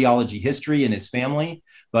cardiology history in his family,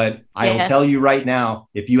 but I will tell you right now,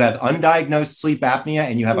 if you have undiagnosed sleep apnea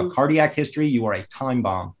and you have a cardiac history, you are a time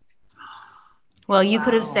bomb. Well, you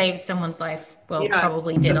could have saved someone's life. Well,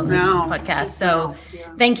 probably did on this podcast. So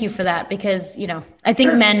thank you for that, because, I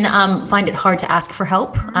think men find it hard to ask for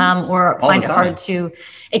help or find it hard to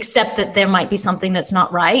accept that there might be something that's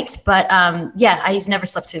not right. But he's never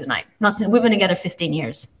slept through the night. We've been together 15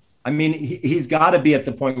 years. I mean, he's got to be at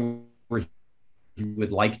the point where he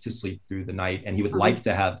would like to sleep through the night, and he would like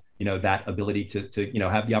to have, that ability to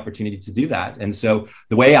have the opportunity to do that. And so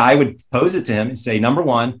the way I would pose it to him is say, number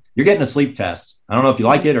one, you're getting a sleep test. I don't know if you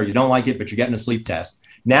like it or you don't like it, but you're getting a sleep test.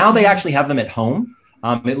 Now they actually have them at home,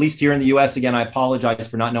 at least here in the US. Again, I apologize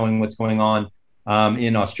for not knowing what's going on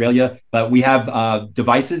in Australia, but we have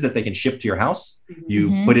devices that they can ship to your house.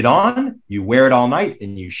 You put it on, you wear it all night,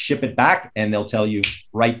 and you ship it back, and they'll tell you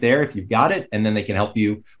right there if you've got it, and then they can help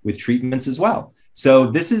you with treatments as well. So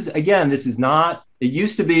this is not, it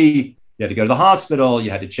used to be you had to go to the hospital,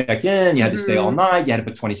 you had to check in, you had to stay all night, you had to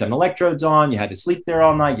put 27 electrodes on, you had to sleep there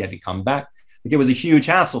all night, you had to come back. Like, it was a huge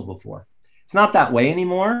hassle before. It's not that way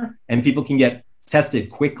anymore, and people can get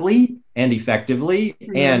tested quickly and effectively,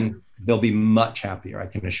 and they'll be much happier, I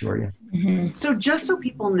can assure you. So just so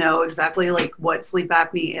people know exactly like what sleep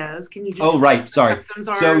apnea is, can you just... Oh, right. Sorry.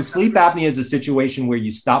 So sleep apnea is a situation where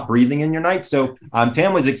you stop breathing in your night. So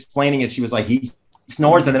Tam was explaining it. She was like, he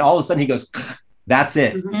snores and then all of a sudden he goes, that's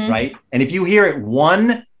it, right? And if you hear it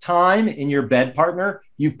one time in your bed partner,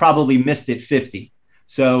 you've probably missed it 50.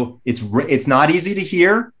 So it's not easy to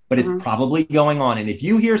hear, but it's probably going on. And if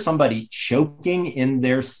you hear somebody choking in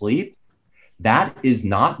their sleep, that is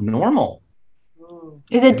not normal.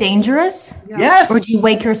 Is it dangerous? Yes. Or do you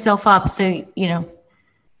wake yourself up so,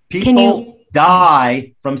 People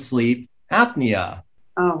die from sleep apnea.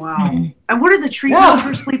 Oh, wow. And what are the treatments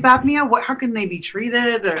for sleep apnea? How can they be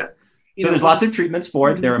treated? So there's lots of treatments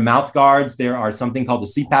for it. There are mouth guards. There are something called the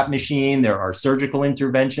CPAP machine. There are surgical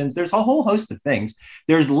interventions. There's a whole host of things.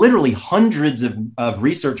 There's literally hundreds of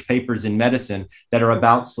research papers in medicine that are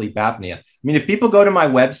about sleep apnea. I mean, if people go to my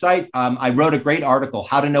website, I wrote a great article,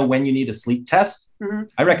 How to Know When You Need a Sleep Test.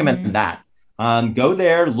 I recommend that. Go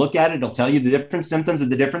there, look at it. It'll tell you the different symptoms of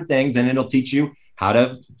the different things, and it'll teach you how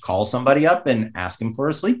to call somebody up and ask them for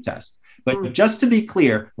a sleep test. But just to be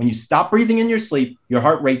clear, when you stop breathing in your sleep, your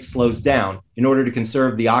heart rate slows down in order to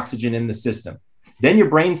conserve the oxygen in the system. Then your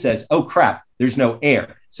brain says, oh crap, there's no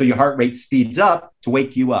air. So your heart rate speeds up to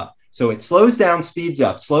wake you up. So it slows down, speeds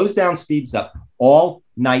up all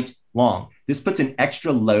night long. This puts an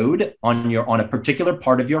extra load on a particular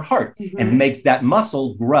part of your heart and makes that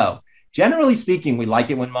muscle grow. Generally speaking, we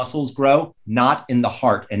like it when muscles grow, not in the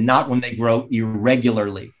heart, and not when they grow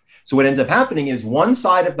irregularly. So what ends up happening is one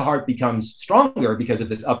side of the heart becomes stronger because of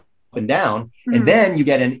this up and down, and then you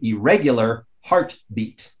get an irregular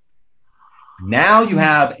heartbeat. Now you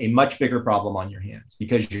have a much bigger problem on your hands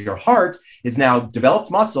because your heart is now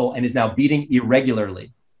developed muscle and is now beating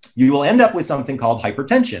irregularly. You will end up with something called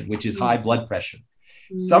hypertension, which is high blood pressure.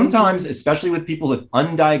 Sometimes, especially with people with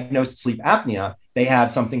undiagnosed sleep apnea, they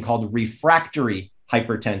have something called refractory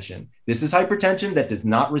hypertension. This is hypertension that does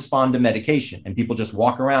not respond to medication, and people just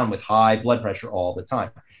walk around with high blood pressure all the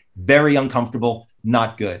time. Very uncomfortable,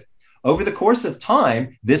 not good. Over the course of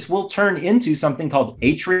time, this will turn into something called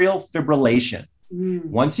atrial fibrillation.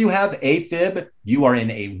 Once you have AFib, you are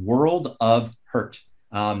in a world of hurt.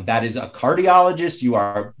 That is a cardiologist. You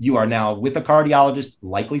are now with a cardiologist,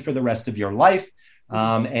 likely for the rest of your life.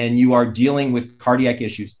 And you are dealing with cardiac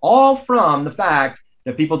issues, all from the fact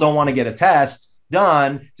that people don't want to get a test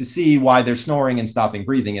done to see why they're snoring and stopping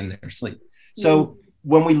breathing in their sleep. So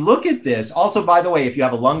when we look at this, also, by the way, if you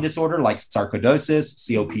have a lung disorder like sarcoidosis,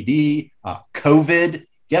 COPD, COVID,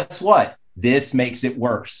 guess what? This makes it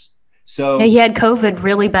worse. So he had COVID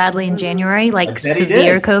really badly in January, like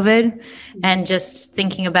severe COVID, and just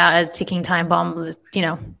thinking about a ticking time bomb with,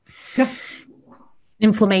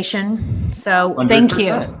 inflammation. So 100%. Thank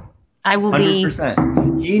you. I will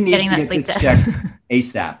 100%. He needs to get this checked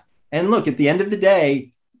ASAP. And look, at the end of the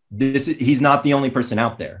day, he's not the only person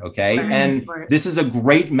out there. Okay. Right. And this is a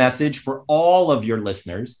great message for all of your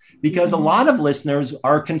listeners, because a lot of listeners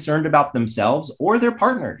are concerned about themselves or their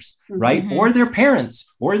partners, right? Or their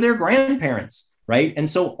parents or their grandparents, right? And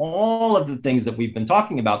so all of the things that we've been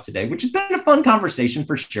talking about today, which has been a fun conversation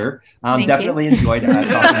for sure. Definitely enjoyed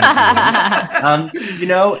talking to you. You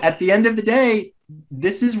know, at the end of the day,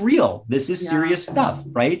 this is real. This is serious stuff,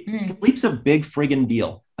 right? Sleep's a big friggin'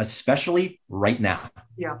 deal, especially right now.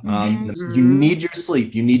 Yeah. You need your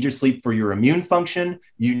sleep. You need your sleep for your immune function.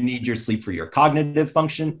 You need your sleep for your cognitive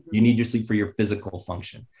function. You need your sleep for your physical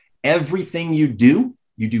function. Everything you do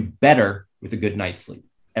better with a good night's sleep.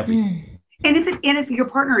 Everything. And if your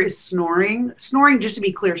partner is snoring, just to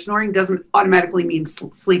be clear, snoring doesn't automatically mean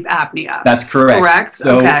sleep apnea. That's correct. Correct?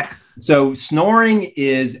 So, okay. So snoring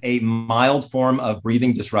is a mild form of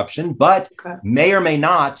breathing disruption, but may or may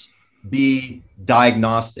not be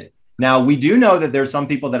diagnostic. Now, we do know that there's some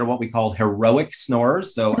people that are what we call heroic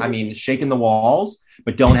snorers. So, I mean, shaking the walls,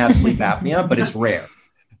 but don't have sleep apnea, but it's rare.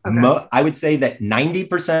 Okay. I would say that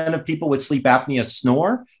 90% of people with sleep apnea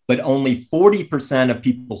snore, but only 40% of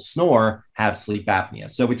people snore have sleep apnea.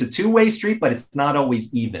 So it's a two-way street, but it's not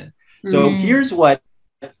always even. So here's what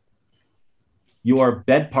your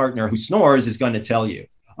bed partner who snores is going to tell you.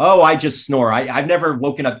 Oh, I just snore. I've never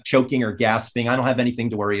woken up choking or gasping. I don't have anything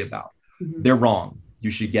to worry about. They're wrong. You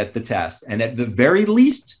should get the test. And at the very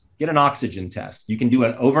least, get an oxygen test. You can do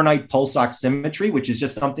an overnight pulse oximetry, which is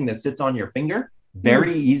just something that sits on your finger.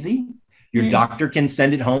 Very easy. Your doctor can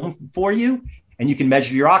send it home for you, and you can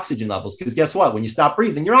measure your oxygen levels. Because guess what? When you stop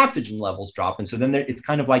breathing, your oxygen levels drop. And so then it's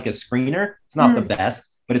kind of like a screener. It's not the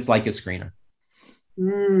best, but it's like a screener.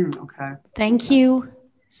 Okay. Thank you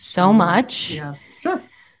so much. Yes. Sure.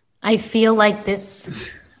 I feel like this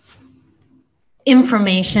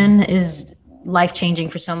information is life-changing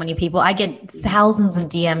for so many people. I get thousands of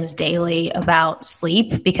DMs daily about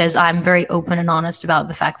sleep because I'm very open and honest about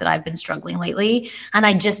the fact that I've been struggling lately. And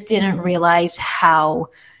I just didn't realize how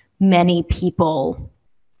many people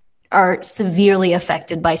are severely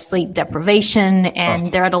affected by sleep deprivation,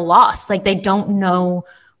 and they're at a loss. Like, they don't know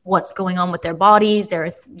what's going on with their bodies. They're,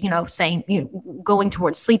 saying, going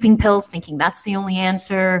towards sleeping pills, thinking that's the only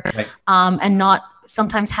answer, and not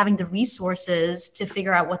sometimes having the resources to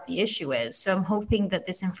figure out what the issue is. So I'm hoping that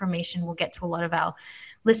this information will get to a lot of our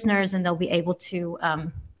listeners, and they'll be able to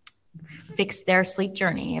fix their sleep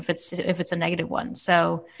journey if it's a negative one.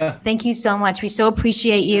 So thank you so much. We so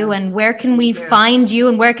appreciate you. Yes. And where can we find you,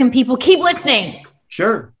 and where can people keep listening?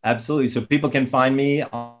 Sure, absolutely. So people can find me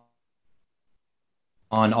on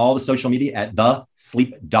all the social media at The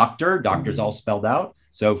Sleep Doctor. Doctor's all spelled out.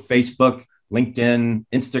 So Facebook, LinkedIn,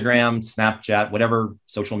 Instagram, Snapchat, whatever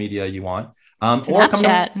social media you want. Or come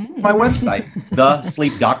to my website,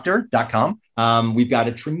 thesleepdoctor.com. We've got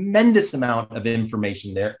a tremendous amount of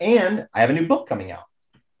information there. And I have a new book coming out.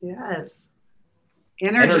 Yes.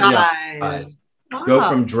 Energize. Go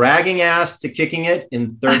from dragging ass to kicking it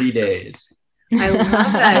in 30 days. I love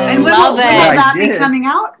that. And when will that be coming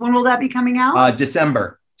out? When will that be coming out?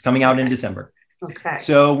 December. It's coming out in December. Okay.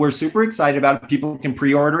 So we're super excited about it. People can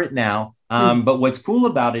pre-order it now. But what's cool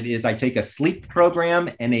about it is I take a sleep program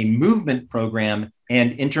and a movement program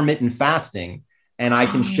and intermittent fasting, and I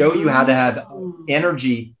can show you how to have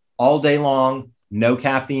energy all day long, no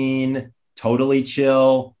caffeine, totally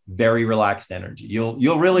chill, very relaxed energy.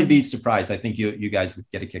 You'll really be surprised. I think you guys would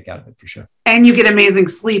get a kick out of it for sure. And you get amazing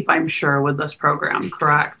sleep, I'm sure, with this program,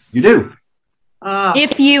 correct? You do.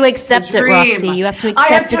 If you accept it, Roxy, you have to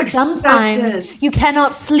accept it. Sometimes you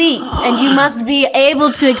cannot sleep, and you must be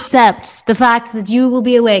able to accept the fact that you will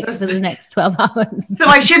be awake for the next 12 hours. So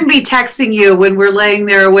I shouldn't be texting you when we're laying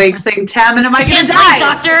there awake saying, Tammin, am I going to die?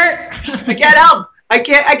 Doctor. I can't help. I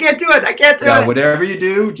can't do it. I can't do it. Whatever you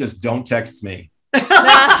do, just don't text me.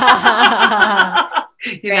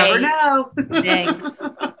 You never know. Thanks.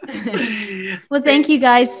 Well, thank you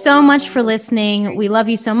guys so much for listening. We love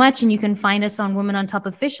you so much. And you can find us on Women on Top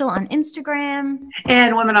Official on Instagram.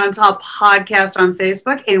 And Women on Top Podcast on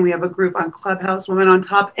Facebook. And we have a group on Clubhouse, Women on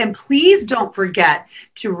Top. And please don't forget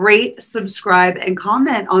to rate, subscribe, and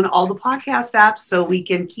comment on all the podcast apps so we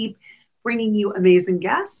can keep bringing you amazing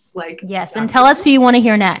guests. And tell us who you want to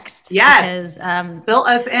hear next. Yes, because fill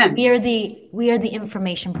us in. We are the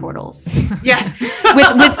information portals. Yes,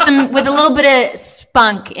 with a little bit of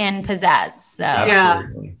spunk and pizzazz. So yeah,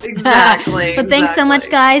 exactly. But thanks so much,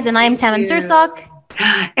 guys. And I am Tammin Sursok.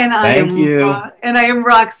 And I am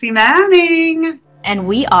Roxy Manning. And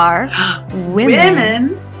we are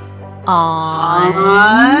Women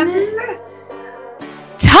on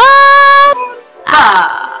Top.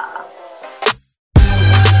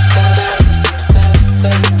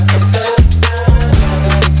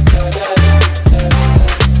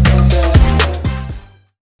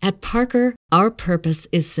 Parker, our purpose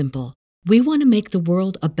is simple. We want to make the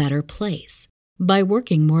world a better place by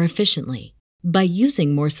working more efficiently, by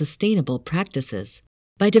using more sustainable practices,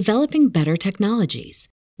 by developing better technologies.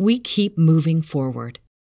 We keep moving forward.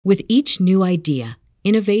 With each new idea,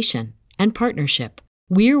 innovation, and partnership,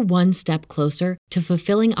 we're one step closer to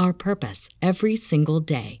fulfilling our purpose every single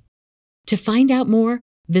day. To find out more,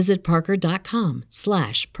 visit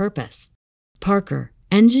parker.com/purpose. Parker,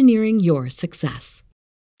 engineering your success.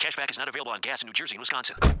 Cashback is not available on gas in New Jersey and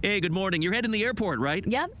Wisconsin. Hey, good morning. You're heading to the airport, right?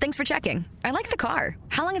 Yep, thanks for checking. I like the car.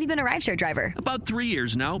 How long have you been a rideshare driver? About 3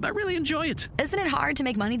 years now. I really enjoy it. Isn't it hard to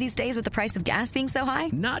make money these days with the price of gas being so high?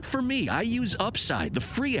 Not for me. I use Upside, the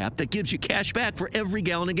free app that gives you cash back for every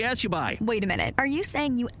gallon of gas you buy. Wait a minute. Are you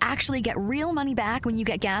saying you actually get real money back when you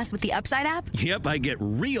get gas with the Upside app? Yep, I get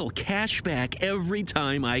real cash back every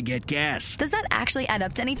time I get gas. Does that actually add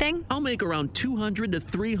up to anything? I'll make around $200 to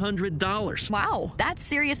 $300. Wow, that's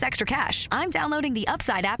serious extra cash. I'm downloading the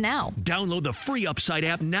Upside app now. Download the free Upside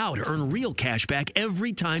app now to earn real cash back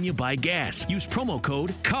every time you buy gas. Use promo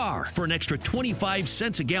code CAR for an extra 25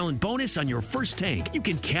 cents a gallon bonus on your first tank. You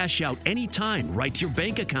can cash out anytime right to your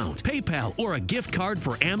bank account, PayPal, or a gift card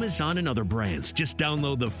for Amazon and other brands. Just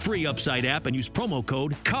download the free Upside app and use promo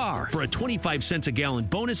code CAR for a 25 cents a gallon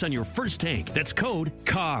bonus on your first tank. That's code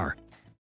CAR.